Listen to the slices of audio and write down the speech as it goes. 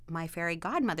my fairy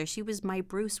godmother. She was my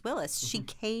Bruce Willis. She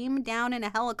came down in a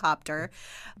helicopter,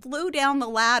 flew down the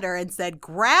ladder and said,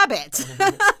 "Grab it."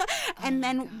 And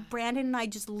then Brandon and I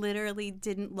just literally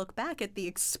didn't look back at the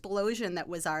explosion that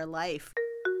was our life.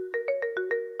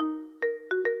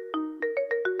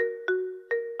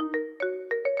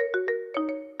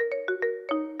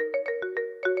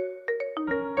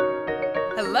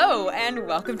 Hello, and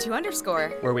welcome to Underscore,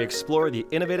 where we explore the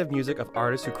innovative music of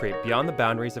artists who create beyond the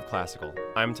boundaries of classical.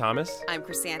 I'm Thomas. I'm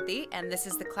Chrysanthi, and this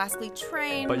is the classically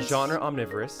trained but genre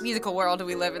omnivorous musical world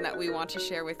we live in that we want to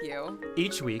share with you.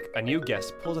 Each week, a new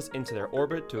guest pulls us into their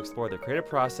orbit to explore their creative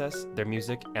process, their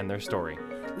music, and their story.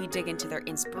 We dig into their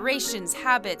inspirations,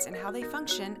 habits, and how they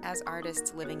function as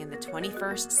artists living in the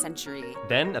 21st century.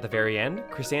 Then, at the very end,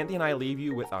 Chrysanthi and I leave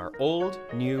you with our old,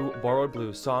 new, borrowed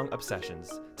blue song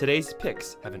obsessions. Today's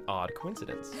picks have an odd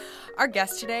coincidence. Our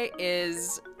guest today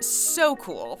is so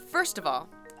cool. First of all,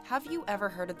 have you ever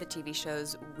heard of the TV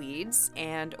shows Weeds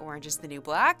and Orange is the New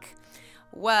Black?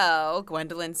 Well,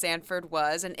 Gwendolyn Sanford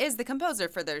was and is the composer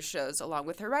for those shows, along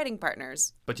with her writing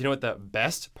partners. But you know what the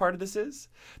best part of this is?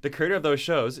 The creator of those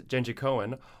shows, Jenji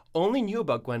Kohan, only knew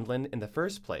about Gwendolyn in the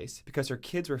first place because her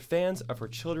kids were fans of her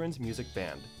children's music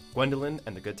band, Gwendolyn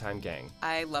and the Good Time Gang.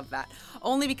 I love that.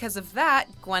 Only because of that,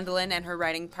 Gwendolyn and her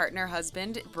writing partner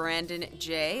husband, Brandon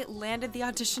J., landed the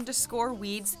audition to score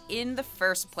Weeds in the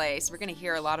first place. We're going to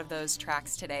hear a lot of those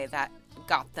tracks today that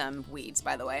got them Weeds,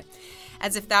 by the way.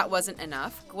 As if that wasn't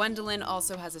enough, Gwendolyn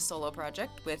also has a solo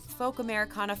project with folk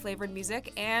Americana flavored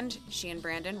music, and she and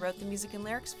Brandon wrote the music and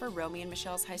lyrics for Romy and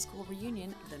Michelle's high school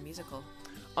reunion, the musical.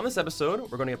 On this episode,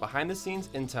 we're going to get behind-the-scenes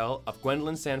intel of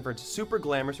Gwendolyn Sanford's super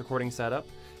glamorous recording setup,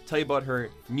 tell you about her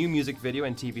new music video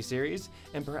and TV series,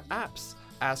 and perhaps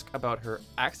ask about her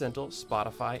accidental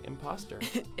Spotify imposter.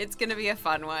 It's going to be a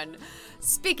fun one.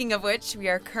 Speaking of which, we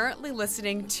are currently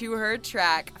listening to her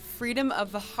track, Freedom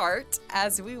of the Heart,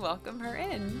 as we welcome her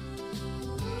in.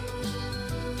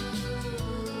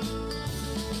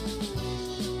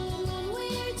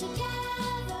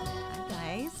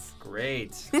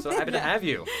 Great. So happy to have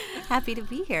you. Happy to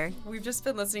be here. We've just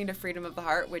been listening to Freedom of the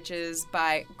Heart, which is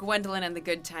by Gwendolyn and the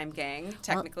Good Time Gang,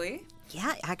 technically. Well,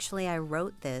 yeah, actually, I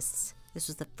wrote this. This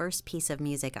was the first piece of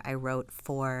music I wrote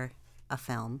for a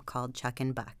film called Chuck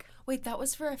and Buck. Wait, that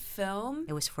was for a film?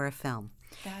 It was for a film.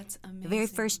 That's amazing. The very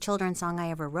first children's song I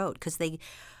ever wrote, because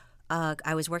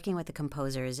I was working with the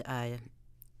composers,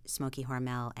 Smokey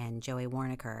Hormel and Joey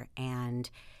Warnaker, and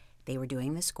they were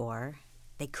doing the score.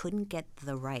 They couldn't get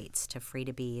the rights to Free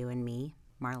to Be You and Me,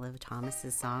 Marlo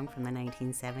Thomas's song from the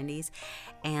 1970s.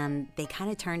 And they kind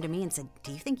of turned to me and said,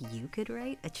 "Do you think you could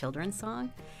write a children's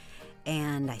song?"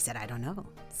 And I said, "I don't know.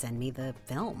 Send me the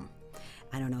film."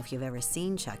 I don't know if you've ever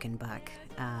seen Chuck and Buck.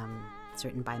 It's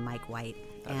written by Mike White.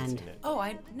 Oh,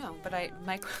 I know, but I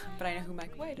know who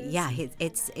Mike White is. Yeah,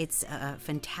 it's a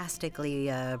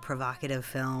fantastically provocative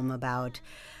film about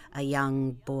a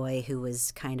young boy who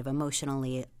was kind of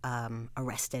emotionally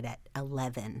arrested at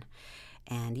 11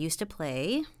 and used to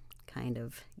play kind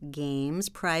of games,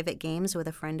 private games with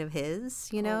a friend of his,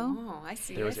 you know? Oh, I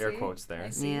see. There was air quotes there.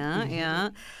 Yeah.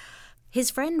 His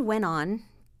friend went on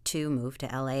to move to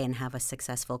LA and have a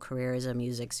successful career as a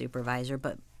music supervisor,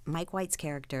 but Mike White's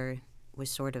character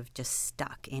was sort of just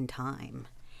stuck in time.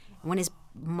 When his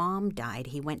mom died,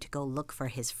 he went to go look for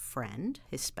his friend,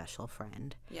 his special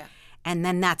friend. Yeah. And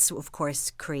then that's, of course,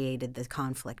 created the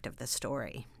conflict of the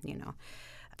story, you know.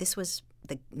 This was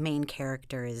the main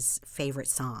character's favorite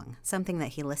song, something that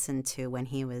he listened to when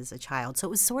he was a child. So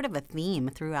it was sort of a theme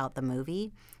throughout the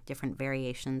movie, different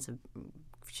variations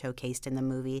showcased in the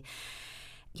movie.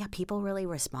 Yeah, people really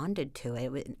responded to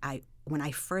it. When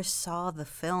I first saw the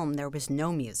film, there was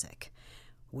no music,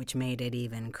 which made it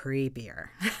even creepier.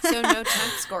 So no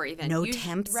temp score even. No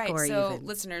temp score even. Right, so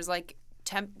listeners,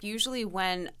 usually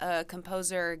when a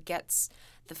composer gets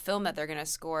the film that they're going to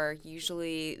score,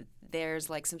 usually there's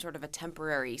like some sort of a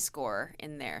temporary score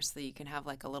in there so that you can have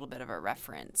like a little bit of a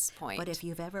reference point. But if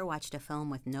you've ever watched a film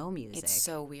with no music, it's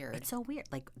so weird. It's so weird.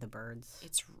 Like The Birds.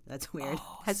 That's weird.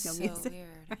 Oh, has no so music. Weird.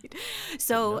 Right?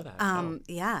 So, I didn't know that.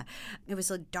 yeah, it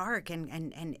was like dark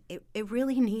and it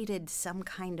really needed some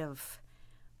kind of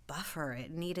buffer.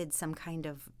 It needed some kind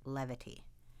of levity.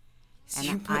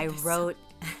 And I wrote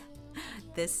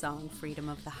this song, Freedom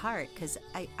of the Heart, because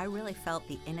I really felt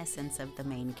the innocence of the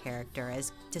main character,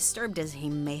 as disturbed as he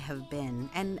may have been.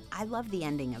 And I love the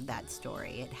ending of that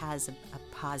story. It has a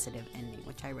positive ending,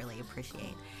 which I really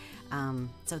appreciate.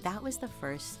 So that was the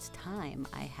first time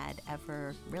I had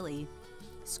ever really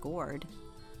scored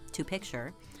to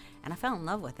picture, and I fell in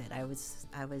love with it. I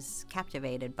was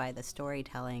captivated by the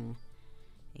storytelling,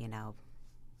 you know,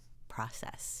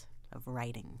 process of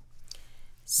writing,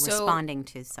 So, responding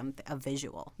to a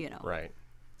visual, Right.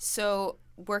 So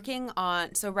writing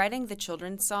the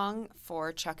children's song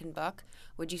for Chuck and Buck,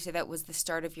 would you say that was the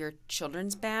start of your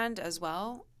children's band as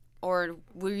well? Or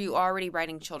were you already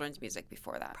writing children's music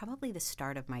before that? Probably the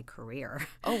start of my career.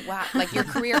 Oh, wow. Like your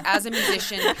career as a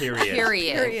musician,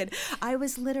 period. I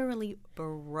was literally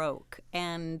broke,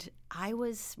 and I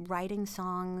was writing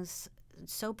songs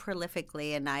so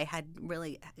prolifically, and I had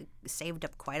really saved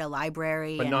up quite a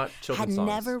library. But and not children's songs.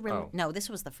 Never really. Oh. No, this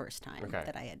was the first time Okay.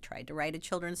 that I had tried to write a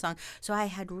children's song. So I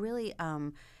had really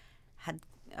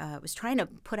was trying to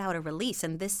put out a release,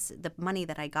 and the money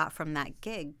that I got from that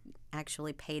gig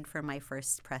actually paid for my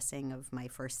first pressing of my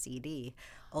first CD,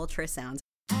 Ultrasounds.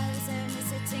 I was only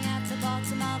sitting at the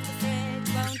bottom of the fridge.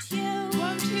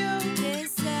 Won't you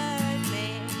desert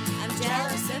me? I'm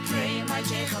jealous supreme, my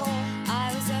J-Hole.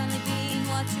 I was only being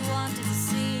what you wanted to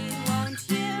see. Won't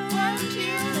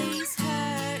you please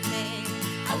hurt me?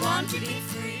 I want to be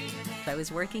free. I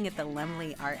was working at the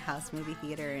Laemmle Art House Movie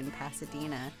Theater in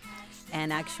Pasadena,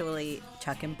 and actually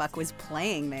Chuck and Buck was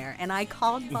playing there. And I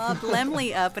called Bob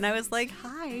Laemmle up, and I was like,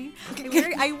 "Hi,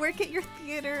 I work at your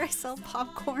theater. I sell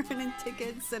popcorn and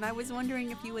tickets, and I was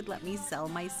wondering if you would let me sell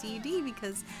my CD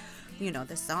because,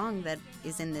 the song that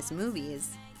is in this movie is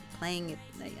playing,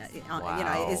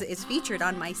 is featured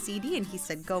on my CD." And he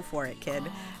said, "Go for it, kid."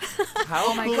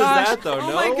 How cool gosh. is that, though? Oh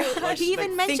no? my gosh. Like, He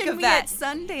even think mentioned of me that. at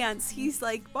Sundance. He's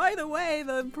like, "By the way,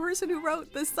 the person who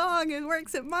wrote the song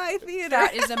works at my theater."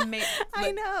 That is amazing.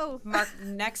 I know. Mark,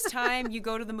 next time you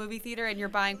go to the movie theater and you're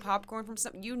buying popcorn from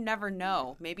something, you never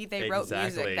know. Maybe they wrote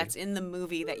Exactly. music that's in the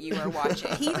movie that you are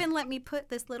watching. He even let me put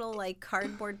this little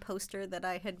cardboard poster that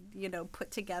I had,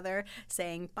 put together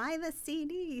saying, "Buy the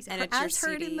CDs And it's your as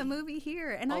heard CD, in the movie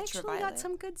here." And I actually got Ultraviolet.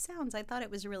 some good sounds. I thought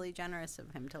it was really generous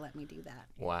of him to let me do that.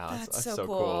 Wow, That's that's so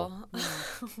cool.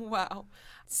 Wow.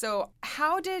 So,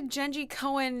 how did Jenji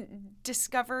Cohen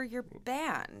discover your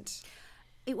band?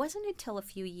 It wasn't until a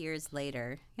few years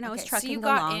later. I was Okay, trucking so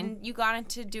along. you got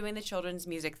into doing the children's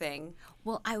music thing.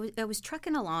 Well, I was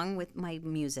trucking along with my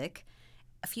music.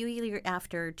 A few years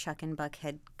after Chuck and Buck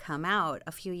had come out,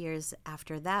 a few years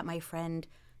after that, my friend,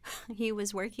 he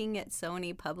was working at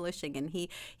Sony Publishing, and he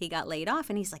got laid off,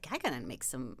 and he's like, "I gotta make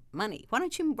some money. Why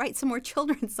don't you write some more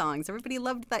children's songs?" Everybody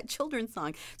loved that children's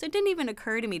song. So it didn't even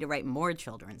occur to me to write more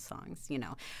children's songs,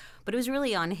 But it was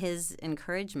really on his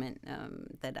encouragement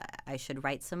that I should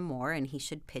write some more, and he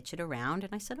should pitch it around.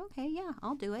 And I said, "Okay, yeah,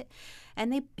 I'll do it."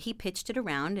 And he pitched it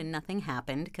around, and nothing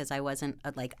happened because I wasn't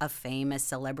a famous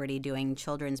celebrity doing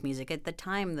children's music. At the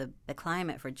time, the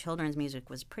climate for children's music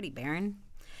was pretty barren.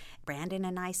 Brandon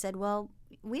and I said, "Well,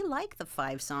 we like the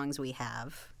 5 songs we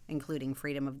have, including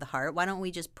Freedom of the Heart. Why don't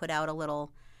we just put out a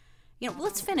little,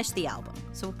 let's finish the album."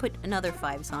 So we'll put another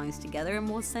 5 songs together, and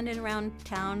we'll send it around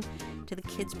town to the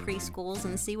kids' preschools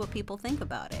and see what people think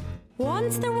about it.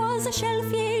 Once there was a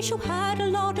shellfish who had a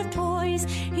lot of toys.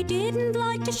 He didn't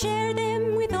like to share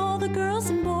them with all the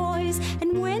girls and boys.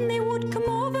 And when they would come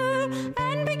over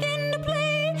and begin to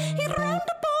play, he'd round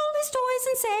up all his toys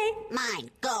and say, "Mine,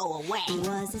 go away." He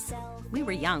was a self. We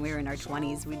were young. We were in our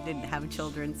 20s. We didn't have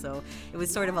children, so it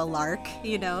was sort of a lark,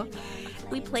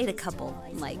 We played a couple,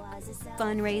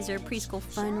 preschool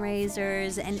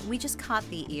fundraisers, and we just caught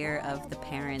the ear of the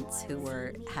parents who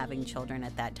were having children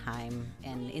at that time.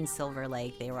 And in Silver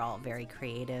Lake, they were all very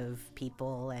creative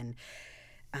people, and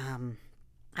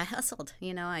I hustled.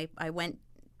 I went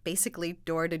basically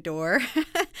door to door.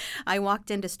 I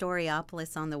walked into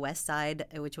Storyopolis on the west side,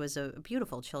 which was a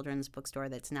beautiful children's bookstore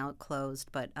that's now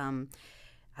closed. But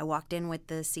I walked in with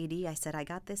the CD. I said, "I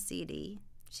got this CD."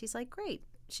 She's like, "Great."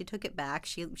 She took it back.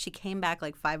 She came back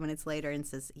 5 minutes later and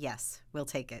says, "Yes, we'll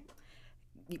take it.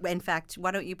 In fact,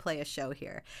 why don't you play a show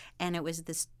here?" And it was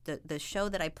the show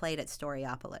that I played at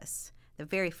Storyopolis, the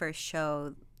very first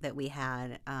show that we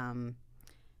had,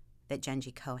 that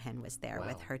Jenji Cohen was there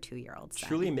with her 2-year-old son.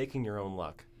 Truly making your own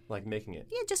luck, making it.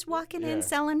 Yeah, just walking in,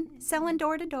 Yeah. selling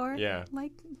door to door. Yeah.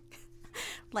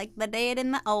 Like they did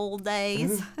in the old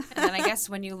days. And then I guess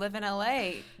when you live in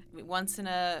LA, once in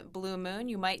a blue moon,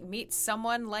 you might meet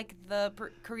someone like the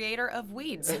creator of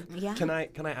Weeds. Yeah. Can I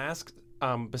ask,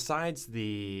 besides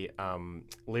the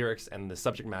lyrics and the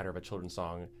subject matter of a children's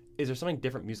song, is there something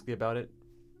different musically about it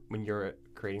when you're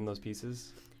creating those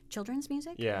pieces? Children's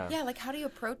music? Yeah. Yeah, how do you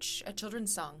approach a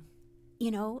children's song?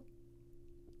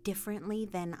 Differently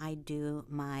than I do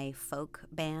my folk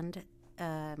band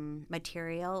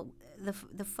material.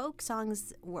 The folk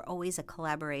songs were always a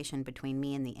collaboration between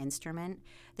me and the instrument.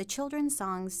 The children's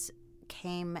songs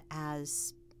came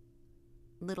as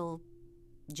little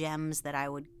gems that I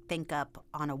would think up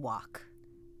on a walk.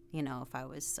 You know, if I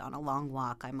was on a long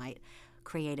walk, I might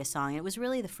create a song. It was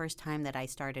really the first time that I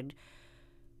started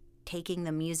taking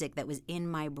the music that was in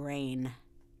my brain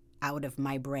out of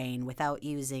my brain without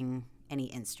using any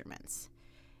instruments.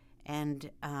 And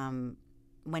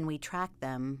when we tracked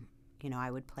them, you know,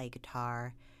 I would play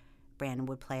guitar, Brandon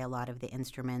would play a lot of the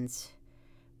instruments,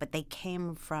 but they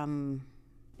came from,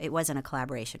 it wasn't a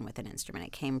collaboration with an instrument.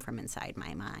 It came from inside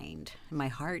my mind, my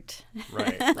heart.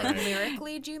 Right. Like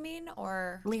lyrically, do you mean?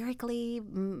 Or Lyrically,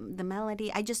 the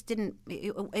melody, I just didn't,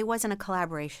 it wasn't a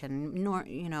collaboration, nor,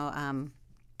 you know,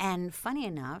 and funny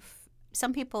enough,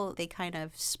 some people, they kind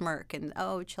of smirk and,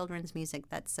 oh, children's music,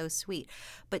 that's so sweet.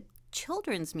 But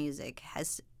children's music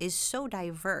is so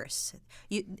diverse.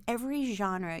 Every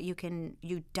genre,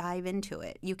 you dive into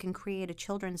it. You can create a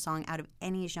children's song out of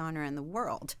any genre in the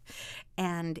world.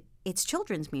 And it's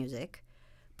children's music,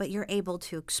 but you're able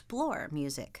to explore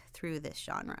music through this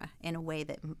genre in a way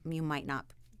that you might not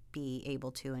be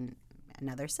able to in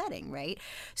another setting, right?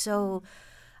 So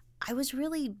I was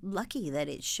really lucky that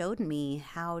it showed me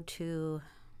how to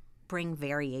bring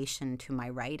variation to my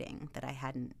writing that I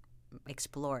hadn't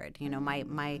explored. You know,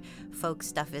 my folk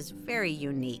stuff is very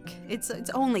unique. It's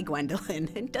only Gwendolyn.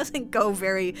 It doesn't go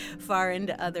very far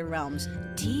into other realms.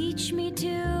 Teach me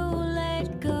to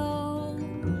let go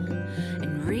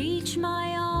and reach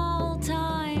my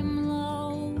all-time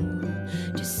low,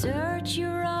 to search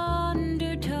your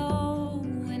undertow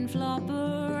and flop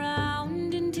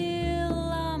around until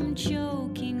I'm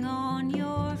choking on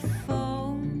your phone.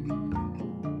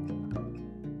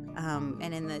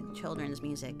 And in the children's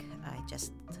music, I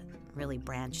just really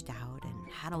branched out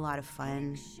and had a lot of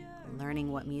fun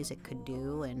learning what music could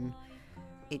do, and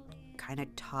it kind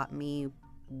of taught me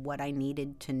what I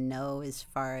needed to know as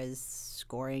far as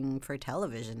scoring for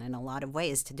television in a lot of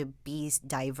ways, to be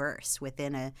diverse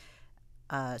within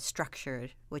a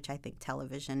structured, which I think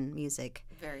television music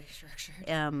very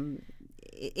structured.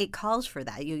 It calls for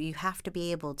that. You have to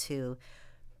be able to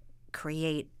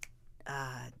create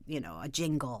you know, a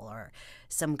jingle or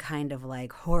some kind of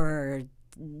like horror,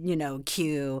 you know,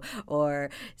 cue, or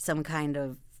some kind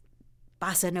of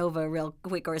bossa nova real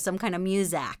quick, or some kind of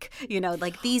muzak. You know,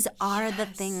 like these are the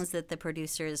things that the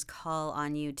producers call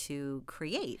on you to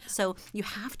create. So you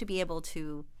have to be able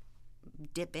to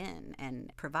dip in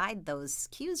and provide those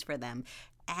cues for them,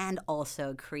 and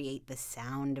also create the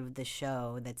sound of the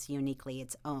show that's uniquely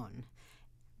its own.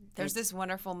 There's this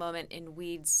wonderful moment in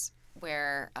Weeds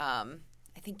where I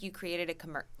think you created a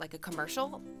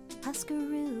commercial.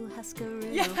 Huskaroo,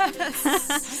 Huskaroo.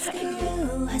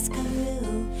 Huskaroo,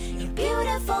 Huskaroo, you're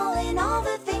beautiful in all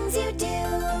the things you do,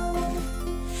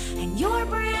 and your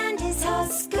brand is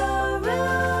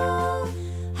Huskaroo.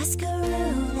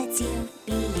 Huskaroo lets you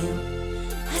be you.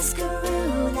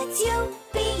 Huskaroo lets you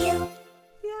be you.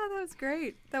 Yeah, that was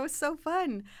great. That was so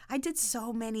fun. I did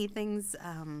so many things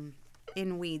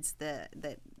in Weeds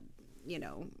that you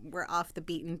know, were off the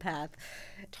beaten path.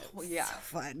 Yeah. So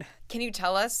fun. Can you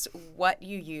tell us what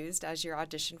you used as your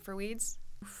audition for Weeds?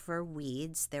 For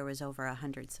Weeds, there was over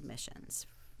 100 submissions.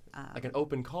 Like an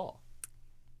open call.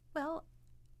 Well,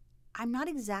 I'm not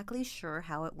exactly sure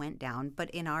how it went down,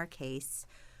 but in our case,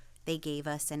 they gave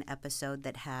us an episode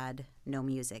that had no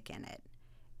music in it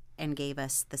and gave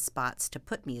us the spots to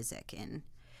put music in.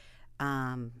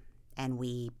 And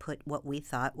we put what we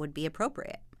thought would be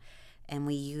appropriate. And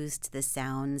we used the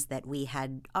sounds that we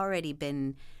had already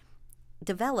been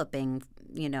developing.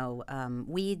 You know,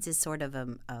 Weeds is sort of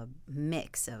a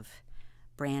mix of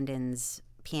Brandon's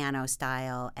piano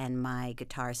style and my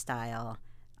guitar style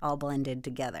all blended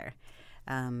together.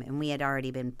 And we had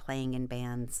already been playing in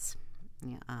bands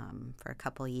for a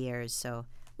couple of years, so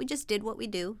we just did what we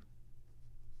do,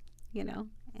 you know,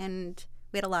 and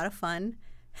we had a lot of fun.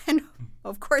 And,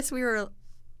 of course, we were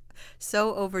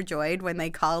so overjoyed when they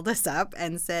called us up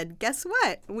and said, guess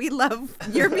what? We love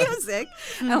your music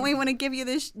and we want to give you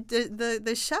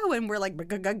the show. And we're like,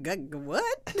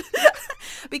 what?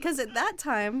 Because at that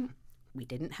time, we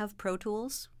didn't have Pro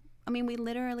Tools. I mean, we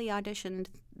literally auditioned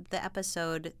the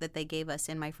episode that they gave us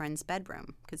in my friend's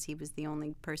bedroom because he was the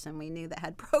only person we knew that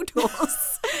had Pro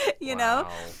Tools, you know?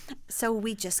 So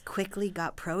we just quickly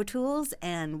got Pro Tools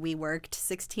and we worked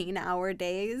 16-hour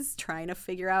days trying to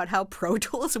figure out how Pro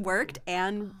Tools worked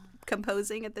and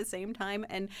composing at the same time.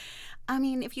 And, I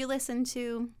mean, if you listen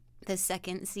to the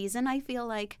second season, I feel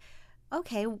like,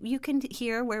 okay, you can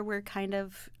hear where we're kind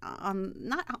of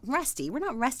not rusty. We're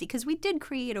not rusty because we did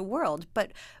create a world.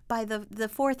 But by the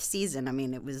fourth season, I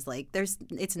mean, it was like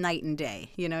it's night and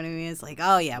day. You know what I mean? It's like,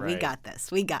 oh, yeah, we got this.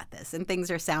 We got this. And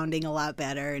things are sounding a lot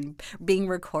better and being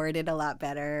recorded a lot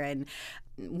better. And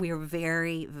we're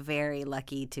very, very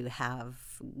lucky to have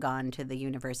gone to the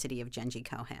University of Genji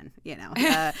Cohen,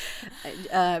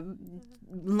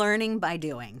 learning by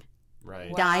doing,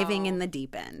 Right. diving in the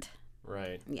deep end.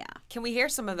 Right. Yeah. Can we hear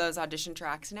some of those audition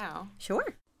tracks now?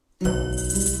 Sure.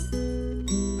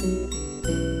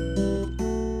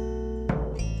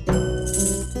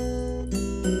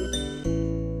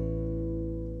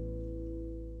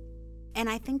 And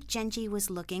I think Genji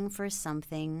was looking for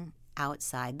something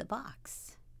outside the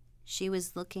box. She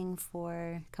was looking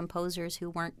for composers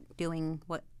who weren't doing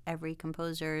what every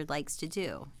composer likes to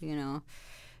do,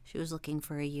 She was looking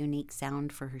for a unique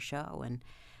sound for her show, and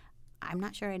I'm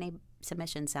not sure any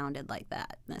submission sounded like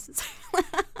that necessarily.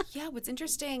 Yeah, what's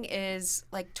interesting is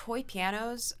like toy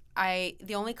pianos,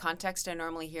 the only context I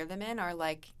normally hear them in are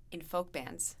like in folk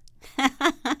bands.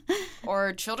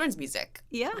 Or children's music.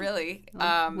 Yeah. Really.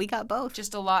 We got both.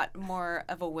 Just a lot more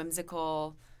of a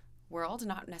whimsical world,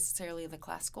 not necessarily the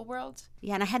classical world.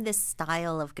 Yeah, and I had this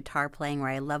style of guitar playing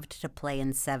where I loved to play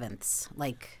in sevenths,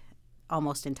 like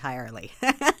almost entirely.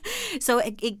 So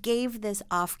it gave this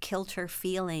off-kilter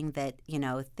feeling that,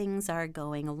 things are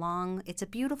going along. It's a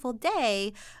beautiful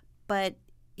day, but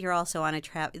you're also on a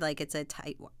it's a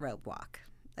tightrope walk.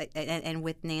 And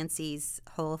with Nancy's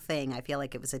whole thing, I feel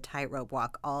like it was a tightrope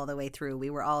walk all the way through. We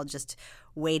were all just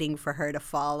waiting for her to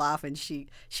fall off, and she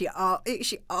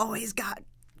always got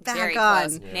back Very on.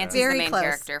 close. Yeah. Nancy's Very the main close.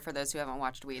 character for those who haven't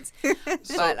watched Weeds.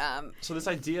 But So this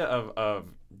idea of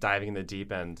diving in the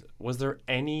deep end, was there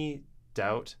any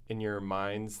doubt in your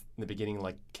minds in the beginning,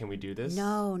 like, can we do this?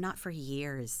 No, not for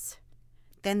years.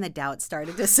 Then the doubt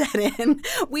started to set in.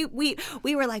 We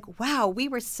were like, wow, we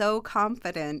were so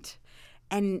confident.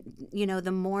 And,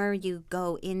 the more you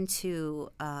go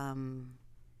into,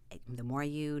 the more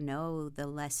you know, the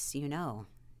less you know.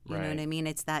 You know Right. what I mean?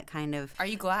 It's that kind of... are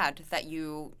you glad that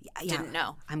you didn't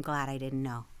know? I'm glad I didn't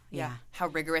know. Yeah. How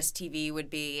rigorous TV would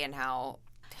be and how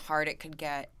hard it could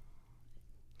get.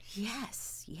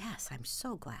 Yes, I'm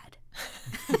so glad.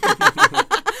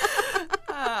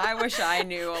 I wish I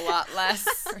knew a lot less,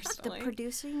 The personally.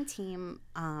 producing team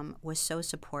was so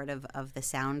supportive of the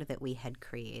sound that we had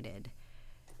created.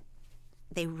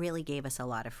 They really gave us a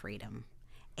lot of freedom.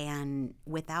 And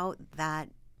without that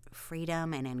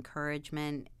freedom and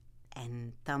encouragement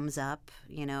and thumbs up,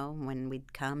 when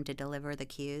we'd come to deliver the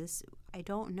cues, I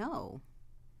don't know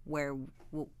where,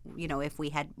 if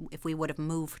we would have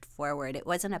moved forward. It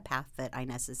wasn't a path that I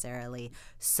necessarily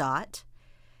sought.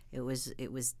 It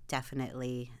was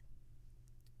definitely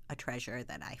a treasure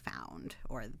that I found,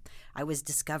 or I was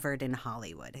discovered in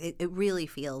Hollywood. It really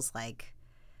feels like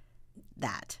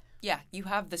that. Yeah, you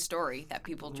have the story that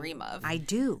people dream of. I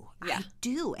do. Yeah. I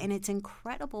do. And it's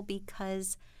incredible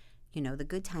because, the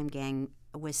Good Time Gang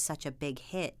was such a big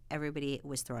hit. Everybody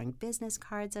was throwing business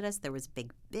cards at us. There was a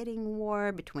big bidding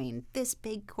war between this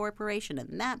big corporation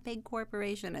and that big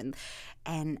corporation.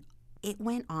 And it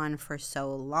went on for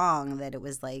so long that it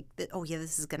was like, oh, yeah,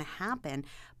 this is going to happen.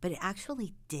 But it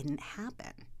actually didn't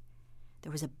happen.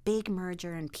 There was a big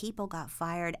merger and people got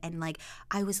fired. And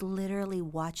I was literally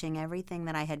watching everything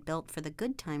that I had built for the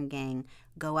Good Time Gang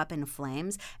go up in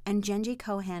flames. And Genji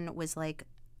Cohen was like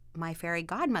my fairy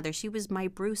godmother. She was my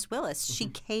Bruce Willis. She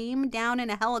came down in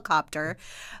a helicopter,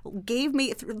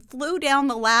 flew down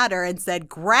the ladder and said,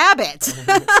 grab it.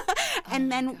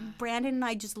 And then Brandon and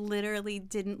I just literally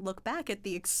didn't look back at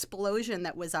the explosion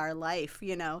that was our life.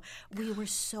 We were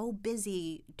so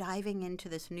busy diving into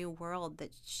this new world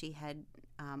that she had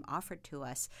offered to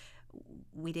us.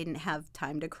 We didn't have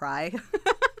time to cry,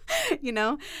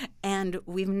 and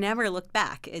we've never looked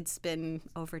back. It's been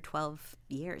over 12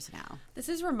 years now. This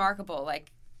is remarkable.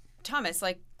 Thomas,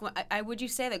 would you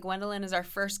say that Gwendolyn is our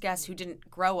first guest who didn't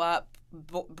grow up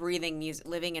breathing music,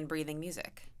 living and breathing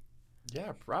music?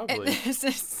 Yeah, probably. This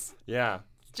is Yeah.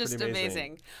 just pretty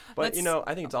amazing. But,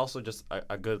 I think it's also just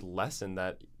a good lesson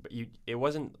that it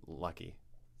wasn't lucky.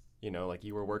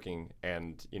 You were working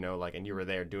and, and you were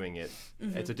there doing it.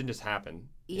 Mm-hmm. It didn't just happen.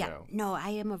 Yeah. No, I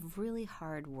am a really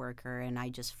hard worker, and I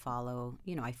just follow,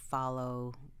 I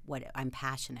follow what I'm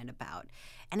passionate about.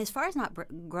 And as far as not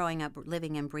growing up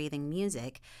living and breathing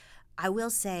music, I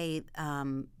will say,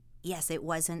 yes, it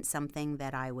wasn't something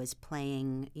that I was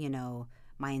playing,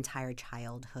 my entire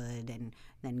childhood and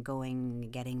then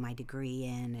getting my degree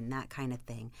in and that kind of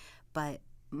thing. But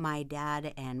my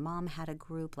dad and mom had a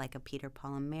group like a Peter,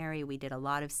 Paul, and Mary. We did a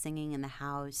lot of singing in the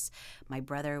house. My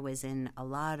brother was in a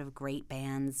lot of great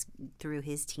bands through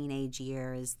his teenage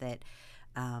years that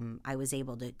I was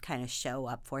able to kind of show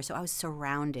up for. So I was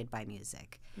surrounded by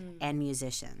music and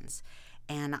musicians.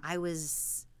 And I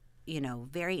was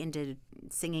very into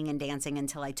singing and dancing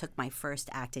until I took my first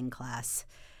acting class.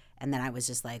 And then I was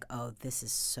just like, oh, this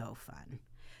is so fun.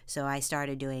 So I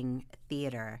started doing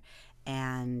theater.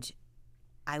 And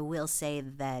I will say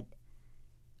that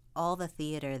all the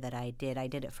theater that I did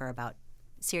it for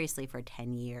seriously for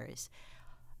 10 years.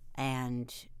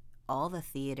 And all the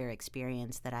theater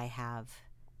experience that I have,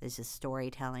 there's a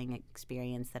storytelling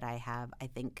experience that I have, I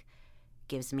think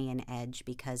gives me an edge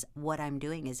because what I'm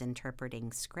doing is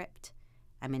interpreting script.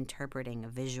 I'm interpreting a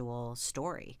visual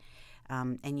story.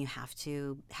 And you have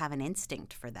to have an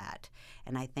instinct for that.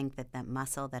 And I think that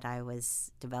muscle that I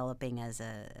was developing as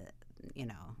a,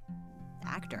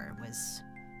 actor was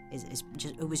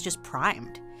just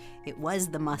primed. It was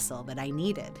the muscle that I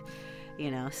needed,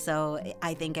 So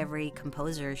I think every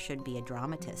composer should be a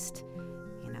dramatist.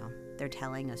 They're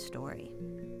telling a story.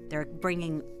 They're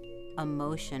bringing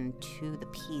emotion to the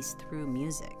piece through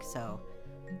music. So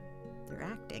they're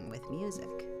acting with music.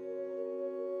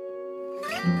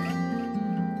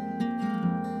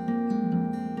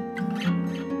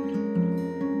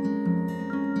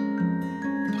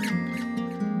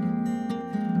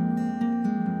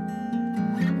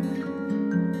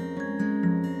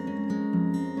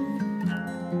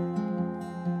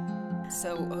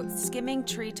 So, Skimming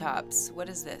Treetops, what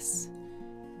is this?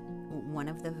 One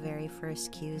of the very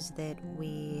first cues that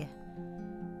we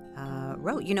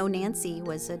wrote. Nancy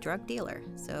was a drug dealer,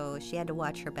 so she had to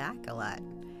watch her back a lot.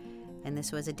 And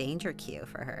this was a danger cue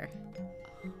for her.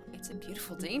 It's a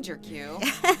beautiful danger cue.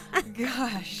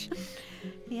 Gosh.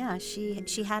 Yeah,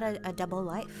 she had a double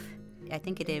life. I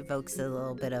think it evokes a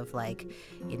little bit of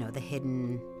the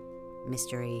hidden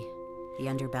mystery, the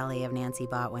underbelly of Nancy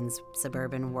Botwin's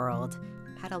suburban world.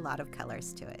 Had a lot of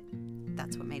colors to it.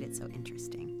 That's what made it so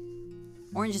interesting.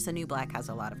 Orange is the New Black has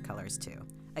a lot of colors too.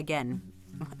 Again,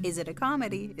 is it a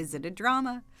comedy? Is it a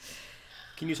drama?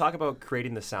 Can you talk about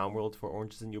creating the sound world for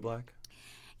Orange is the New Black?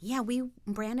 Yeah,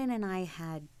 Brandon and I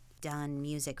had done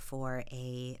music for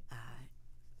a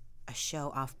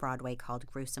show off Broadway called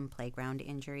Gruesome Playground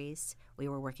Injuries. We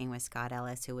were working with Scott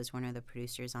Ellis, who was one of the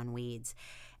producers on Weeds,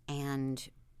 and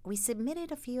we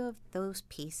submitted a few of those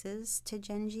pieces to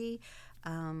Genji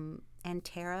and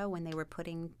Tara when they were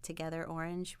putting together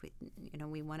Orange.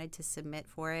 We wanted to submit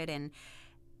for it, and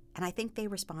I think they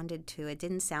responded to it.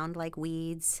 Didn't sound like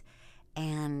Weeds,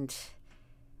 and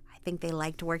I think they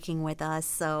liked working with us,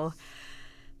 so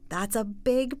that's a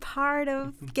big part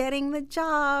of getting the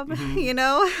job, Right.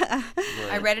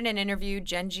 I read in an interview,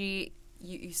 Genji,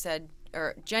 you said,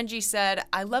 or Genji said,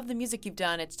 I love the music you've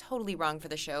done. It's totally wrong for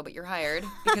the show, but you're hired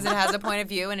because it has a point of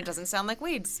view and it doesn't sound like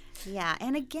Weeds. Yeah,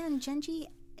 and again, Genji,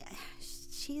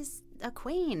 she's a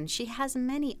queen. She has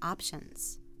many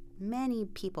options. Many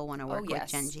people want to work with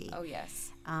Genji. Oh,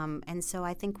 yes. And so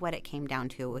I think what it came down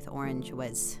to with Orange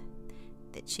was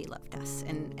that she loved us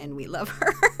and we love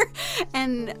her.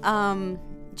 And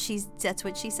that's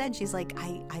what she said. She's like,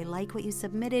 I like what you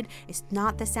submitted. It's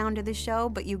not the sound of the show,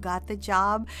 but you got the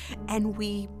job. And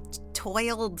we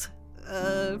toiled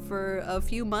for a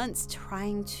few months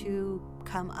trying to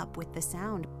come up with the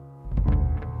sound.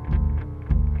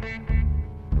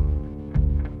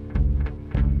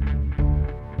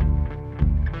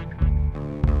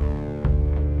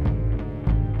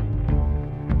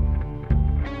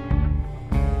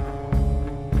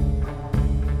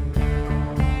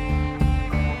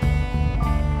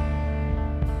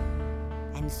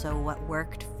 So what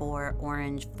worked for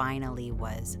Orange finally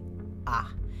was,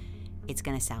 it's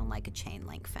going to sound like a chain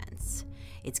link fence.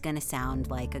 It's going to sound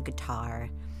like a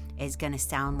guitar. It's going to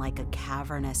sound like a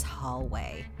cavernous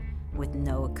hallway with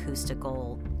no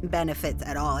acoustical benefits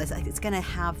at all. It's going to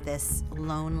have this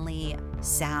lonely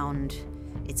sound.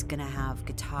 It's going to have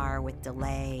guitar with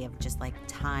delay of just like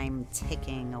time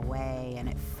ticking away. And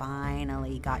it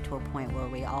finally got to a point where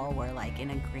we all were like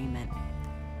in agreement.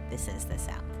 This is the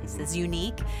sound. This is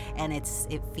unique, and it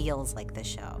feels like the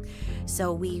show.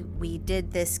 So we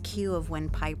did this cue of when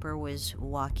Piper was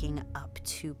walking up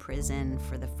to prison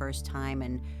for the first time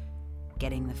and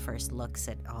getting the first looks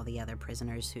at all the other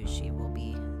prisoners who she will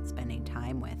be spending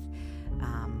time with.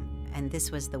 And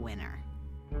this was the winner.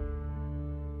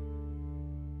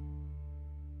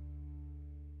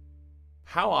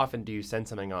 How often do you send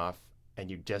something off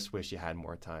and you just wish you had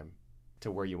more time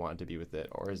to where you want to be with it,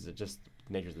 or is it just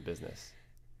the nature of the business?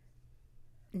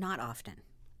 Not often,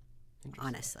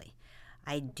 honestly.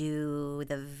 I do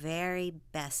the very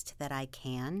best that I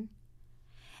can,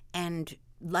 and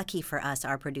lucky for us,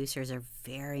 our producers are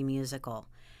very musical,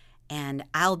 and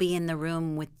I'll be in the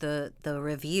room with the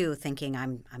review thinking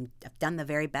I've done the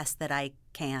very best that I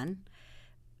can,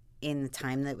 in the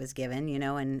time that was given, you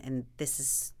know, and this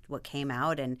is what came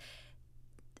out. And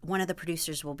one of the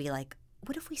producers will be like,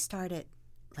 what if we start it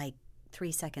like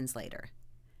 3 seconds later?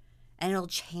 And it'll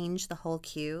change the whole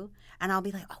cue. And I'll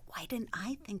be like, oh, why didn't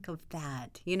I think of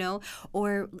that? You know?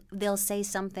 Or they'll say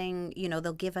something, you know,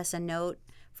 they'll give us a note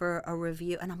for a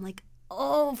review. And I'm like,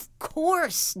 oh, of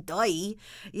course, duh.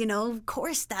 You know, of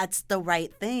course that's the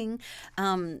right thing.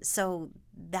 So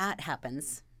that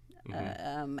happens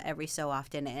every so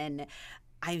often. And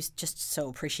I just so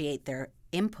appreciate their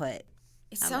input.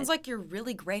 It sounds like you're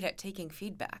really great at taking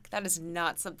feedback. That is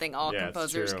not something all Yeah, it's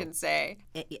composers true. can say.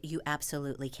 You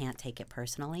absolutely can't take it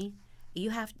personally. You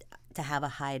have to have a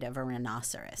hide of a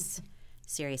rhinoceros.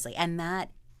 Seriously. And that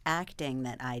acting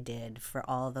that I did for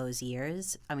all those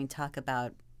years, I mean, talk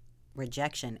about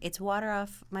rejection. It's water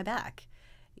off my back.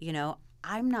 You know,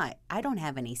 I don't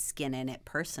have any skin in it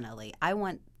personally. I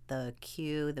want the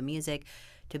cue, the music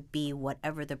to be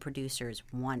whatever the producers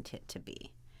want it to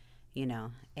be. You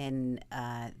know, and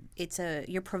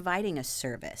you're providing a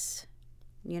service.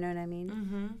 You know what I mean?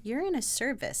 Mm-hmm. You're in a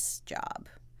service job.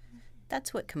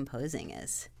 That's what composing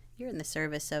is. You're in the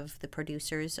service of the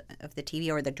producers of the TV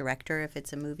or the director if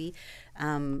it's a movie.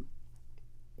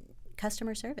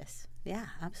 Customer service. Yeah,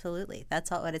 absolutely.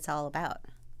 That's what it's all about.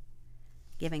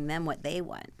 Giving them what they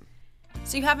want.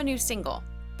 So you have a new single,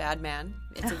 Bad Man.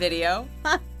 It's a video.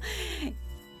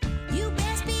 You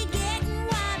best be getting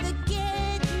while the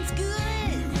getting's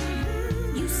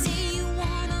good. You say you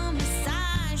wanna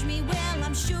massage me, well,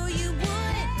 I'm sure you would.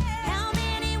 How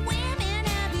many women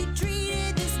have you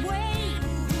treated this way?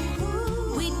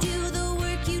 We do the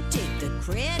work, you take the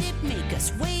credit, make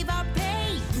us waive our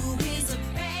pay. Who is a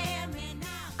bad man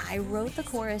now? I wrote the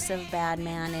chorus of Bad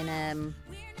Man in a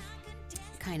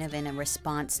kind of in a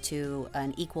response to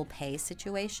an equal pay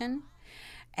situation.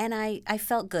 And I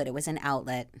felt good. It was an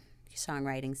outlet.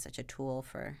 Songwriting's such a tool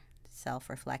for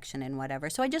self-reflection and whatever.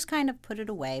 So I just kind of put it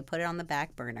away, put it on the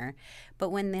back burner. But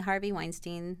when the Harvey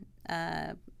Weinstein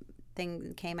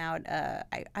thing came out,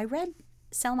 I read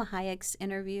Selma Hayek's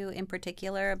interview in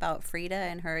particular about Frida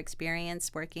and her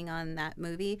experience working on that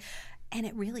movie, and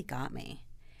it really got me.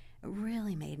 It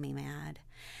really made me mad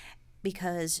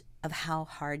because of how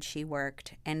hard she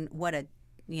worked and what a,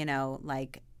 you know,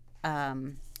 like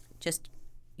just,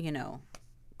 you know,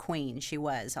 queen she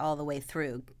was all the way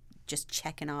through, just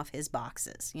checking off his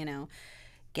boxes, you know,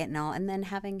 getting all, and then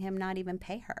having him not even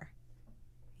pay her,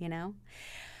 you know.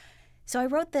 So I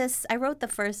wrote the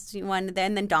first one,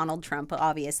 and then Donald Trump,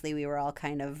 obviously we were all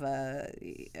kind of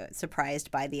surprised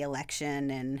by the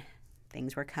election and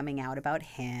things were coming out about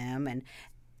him, and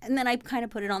then I kind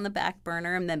of put it on the back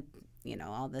burner, and then, you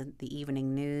know, all the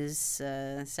evening news,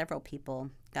 several people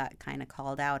got kind of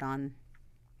called out on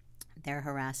their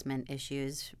harassment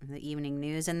issues, the evening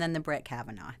news, and then the Brett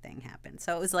Kavanaugh thing happened.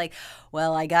 So it was like,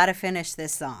 well, I got to finish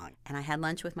this song. And I had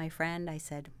lunch with my friend. I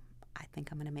said, I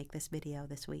think I'm going to make this video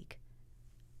this week.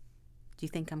 Do you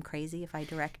think I'm crazy if I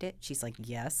direct it? She's like,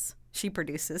 yes. She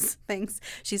produces things.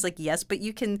 She's like, yes, but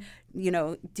you can, you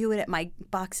know, do it at my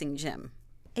boxing gym.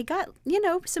 It got, you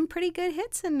know, some pretty good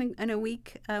hits in a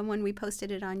week when we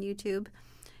posted it on YouTube.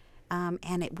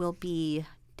 And it will be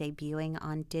debuting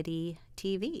on Diddy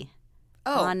TV.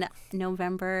 On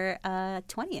November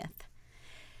 20th.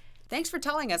 Thanks for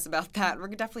telling us about that. We're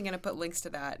definitely going to put links to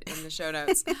that in the show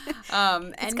notes. It's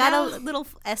and got now, a little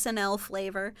SNL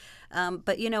flavor.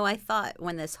 But, you know, I thought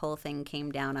when this whole thing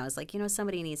came down, I was like, you know,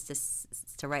 somebody needs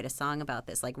to write a song about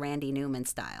this, like Randy Newman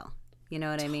style. You know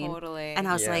what I mean? Totally. And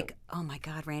I was like, oh, my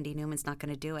God, Randy Newman's not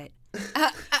going to do it.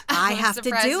 I have to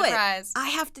do surprise. it. I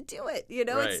have to do it. You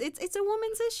know, Right. it's a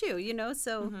woman's issue, you know,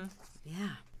 so,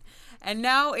 yeah. And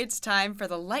now it's time for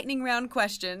the lightning round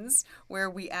questions, where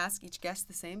we ask each guest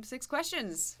the same 6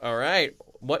 questions. All right.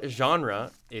 What genre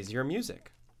is your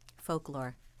music?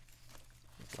 Folklore.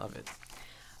 Love it.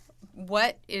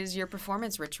 What is your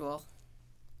performance ritual?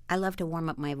 I love to warm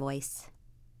up my voice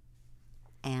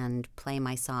and play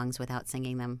my songs without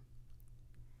singing them.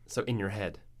 So in your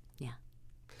head. Yeah.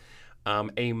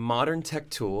 A modern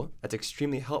tech tool that's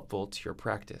extremely helpful to your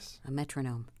practice. A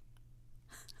metronome.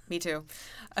 Me too.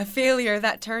 A failure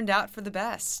that turned out for the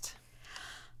best.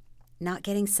 Not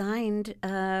getting signed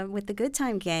with the Good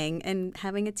Time Gang and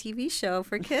having a TV show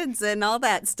for kids and all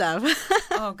that stuff.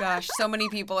 Oh gosh, so many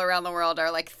people around the world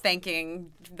are like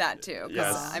thanking that too. 'Cause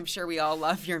Yes. I'm sure we all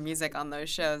love your music on those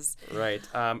shows. Right.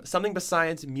 Something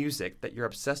besides music that you're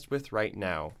obsessed with right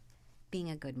now. Being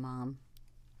a good mom.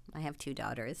 I have 2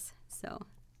 daughters, so.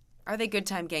 Are they Good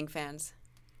Time Gang fans?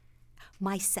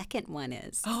 My second one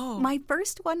is. Oh. My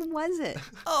first one wasn't.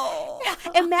 Oh.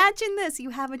 Imagine this.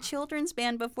 You have a children's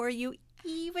band before you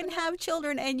You even have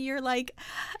children and you're like,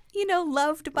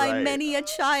 loved by Right. many a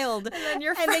child. then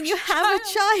your and then you first have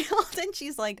a child and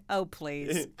she's like, oh,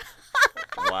 please.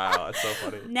 Wow, that's so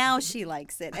funny. Now she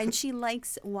likes it. And she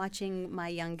likes watching my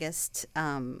youngest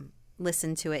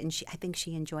listen to it. And I think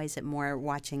she enjoys it more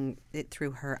watching it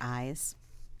through her eyes.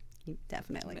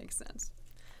 Definitely. Makes sense.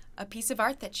 A piece of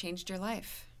art that changed your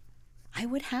life. I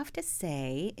would have to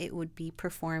say it would be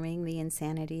performing The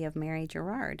Insanity of Mary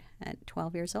Gerard at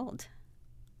 12 years old,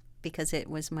 because it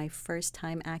was my first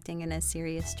time acting in a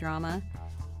serious dramatic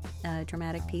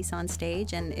piece on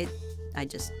stage, and I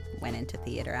just went into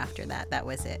theater after that. That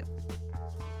was it.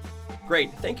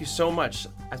 Great, thank you so much.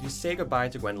 As we say goodbye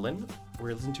to Gwendolyn,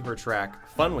 we're listening to her track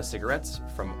Fun with Cigarettes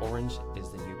from Orange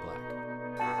is the New Black.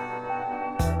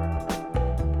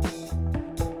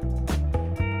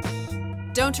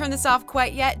 Don't turn this off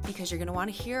quite yet, because you're going to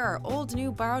want to hear our old,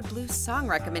 new, borrowed blues song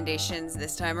recommendations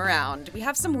this time around. We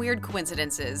have some weird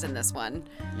coincidences in this one.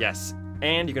 Yes,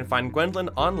 and you can find Gwendolyn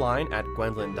online at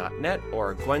gwendolyn.net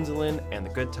or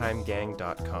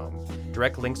gwendolynandthegoodtimegang.com.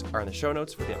 Direct links are in the show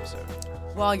notes for the episode.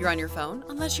 While you're on your phone,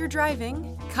 unless you're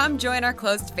driving, come join our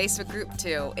closed Facebook group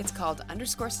too. It's called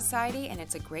 _Society, and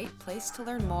it's a great place to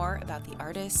learn more about the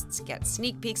artists, get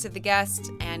sneak peeks of the guests,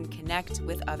 and connect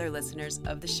with other listeners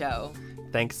of the show.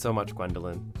 Thanks so much,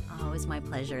 Gwendolyn. Oh, it was my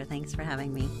pleasure. Thanks for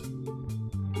having me.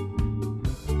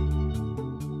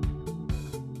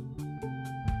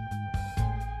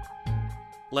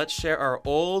 Let's share our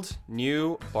old,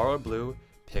 new, borrowed blue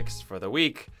picks for the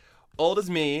week. Old is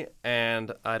me,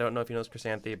 and I don't know if you know this,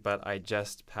 Chrysanthi, but I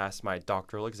just passed my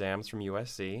doctoral exams from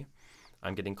USC.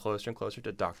 I'm getting closer and closer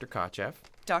to Dr. Kachev.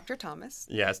 Dr. Thomas.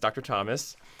 Yes, Dr.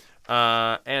 Thomas.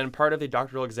 And part of the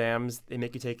doctoral exams, they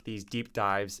make you take these deep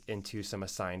dives into some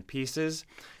assigned pieces.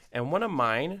 And one of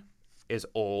mine is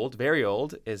old, very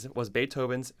old, was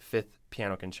Beethoven's Fifth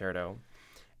Piano Concerto.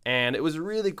 And it was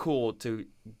really cool to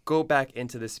go back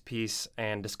into this piece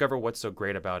and discover what's so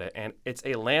great about it. And it's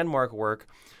a landmark work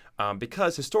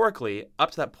because historically,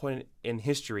 up to that point in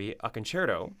history, a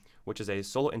concerto, which is a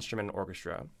solo instrument and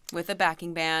orchestra. With a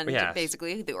backing band, Yes.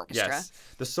 basically, the orchestra. Yes.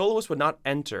 The soloist would not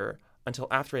enter until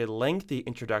after a lengthy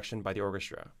introduction by the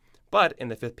orchestra. But in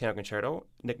the Fifth Piano Concerto,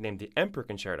 nicknamed the Emperor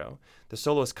Concerto, the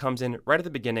soloist comes in right at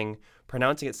the beginning,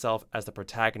 pronouncing itself as the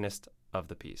protagonist of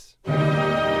the piece.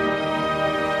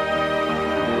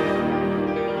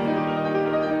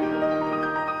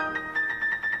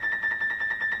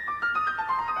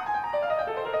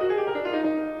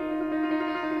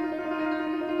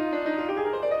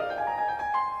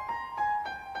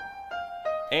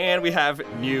 And we have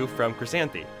new from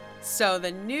Chrysanthi. So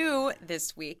the new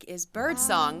this week is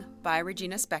Birdsong by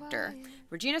Regina Spektor.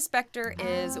 Regina Spektor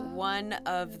is one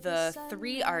of the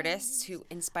 3 artists who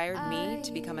inspired me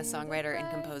to become a songwriter and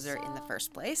composer in the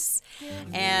first place.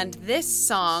 And this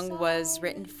song was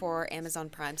written for Amazon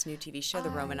Prime's new TV show, The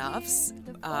Romanovs,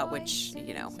 which,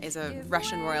 is a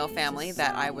Russian royal family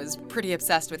that I was pretty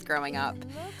obsessed with growing up.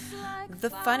 The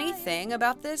funny thing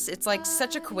about this, it's like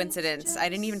such a coincidence. I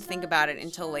didn't even think about it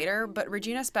until later, but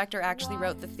Regina Spektor actually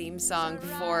wrote the theme song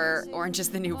for Orange is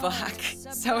the New Black.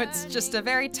 So it's just a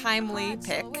very timely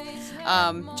pick.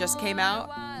 Just came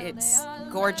out. It's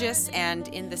gorgeous, and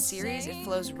in the series, it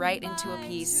flows right into a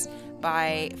piece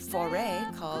by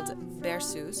Fauré called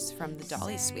Berceuse from the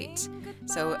Dolly Suite.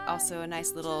 So also a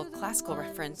nice little classical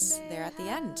reference there at the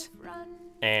end.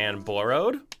 And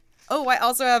Borrowed? Oh, I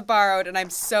also have Borrowed, and I'm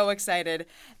so excited.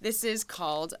 This is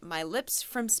called My Lips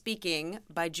from Speaking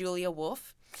by Julia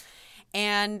Wolf.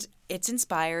 And it's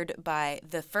inspired by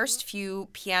the first few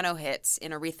piano hits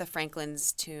in Aretha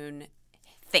Franklin's tune,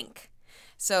 Think.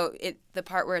 So the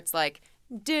part where it's like,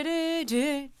 you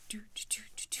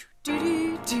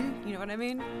know what I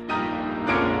mean?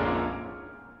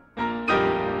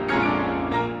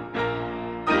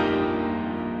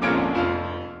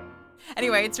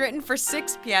 Anyway, it's written for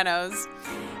 6 pianos,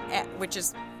 which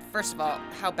is, first of all,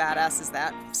 how badass is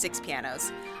that? 6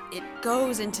 pianos. It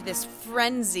goes into this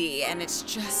frenzy, and it's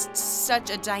just such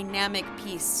a dynamic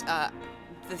piece,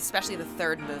 especially the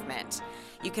third movement.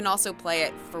 You can also play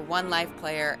it for one live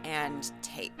player and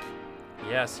tape.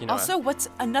 Yes, Also, what's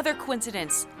another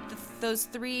coincidence? Those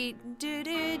 3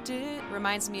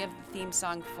 reminds me of the theme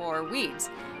song for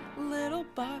Weeds. little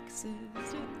boxes.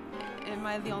 Am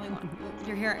I the only one?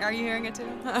 Are you hearing it too?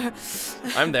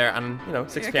 I'm there. I'm,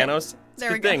 6 Okay. pianos. It's a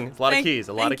good thing. It's a lot of keys.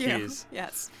 A lot of Thank you. keys.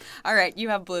 Yes. All right, you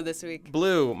have Blue this week.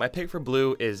 Blue. My pick for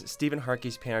Blue is Stephen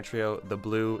Harkey's piano trio, The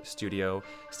Blue Studio.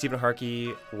 Stephen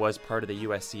Harkey was part of the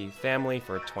USC family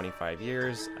for 25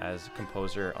 years as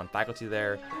composer on faculty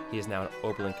there. He is now at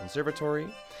Oberlin Conservatory.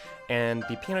 And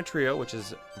the piano trio, which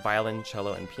is violin,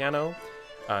 cello, and piano,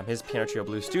 his piano trio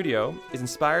Blue Studio, is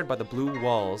inspired by the blue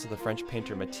walls of the French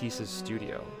painter Matisse's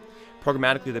studio.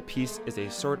 Programmatically, the piece is a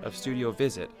sort of studio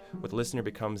visit, where the listener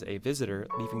becomes a visitor,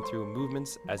 leafing through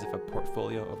movements as if a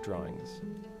portfolio of drawings.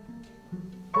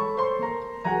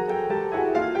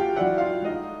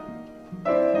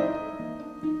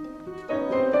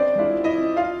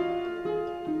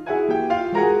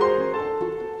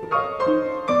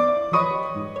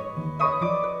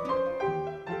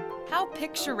 How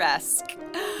picturesque.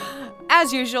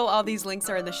 As usual, all these links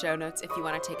are in the show notes if you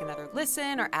want to take another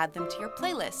listen or add them to your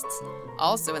playlists.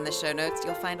 Also in the show notes,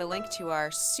 you'll find a link to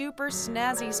our super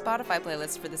snazzy Spotify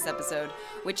playlist for this episode,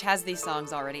 which has these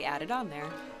songs already added on there.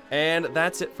 And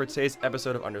that's it for today's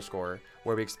episode of Underscore,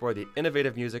 where we explore the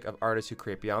innovative music of artists who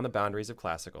create beyond the boundaries of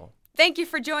classical. Thank you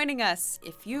for joining us.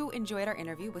 If you enjoyed our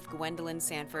interview with Gwendolyn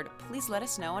Sanford, please let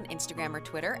us know on Instagram or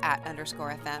Twitter at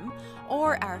 _FM,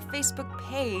 or our Facebook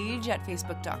page at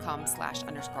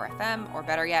facebook.com/_FM, or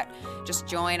better yet, just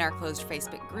join our closed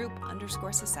Facebook group,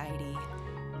 _Society.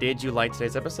 Did you like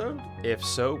today's episode? If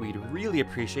so, we'd really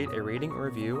appreciate a rating or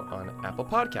review on Apple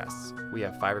Podcasts. We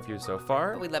have 5 reviews so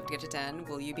far. We'd love to get to 10.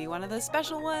 Will you be one of those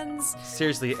special ones?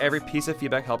 Seriously, every piece of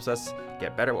feedback helps us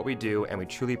get better at what we do, and we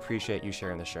truly appreciate you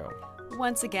sharing the show.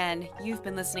 Once again, you've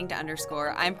been listening to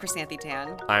Underscore. I'm Chrysanthi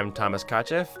Tan. I'm Thomas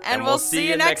Kachev. And we'll see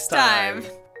you next time.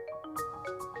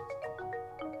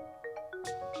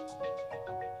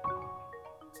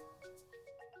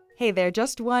 Hey there,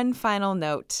 just one final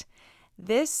note.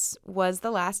 This was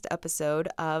the last episode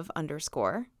of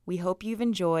Underscore. We hope you've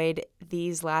enjoyed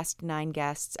these last 9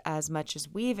 guests as much as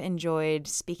we've enjoyed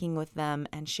speaking with them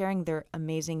and sharing their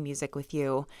amazing music with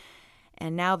you.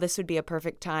 And now this would be a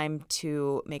perfect time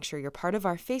to make sure you're part of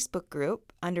our Facebook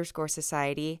group,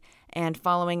 _Society, and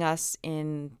following us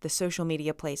in the social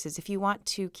media places if you want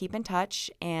to keep in touch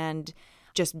and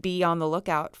just be on the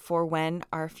lookout for when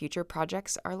our future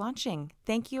projects are launching.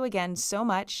 Thank you again so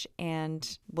much,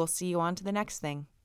 and we'll see you on to the next thing.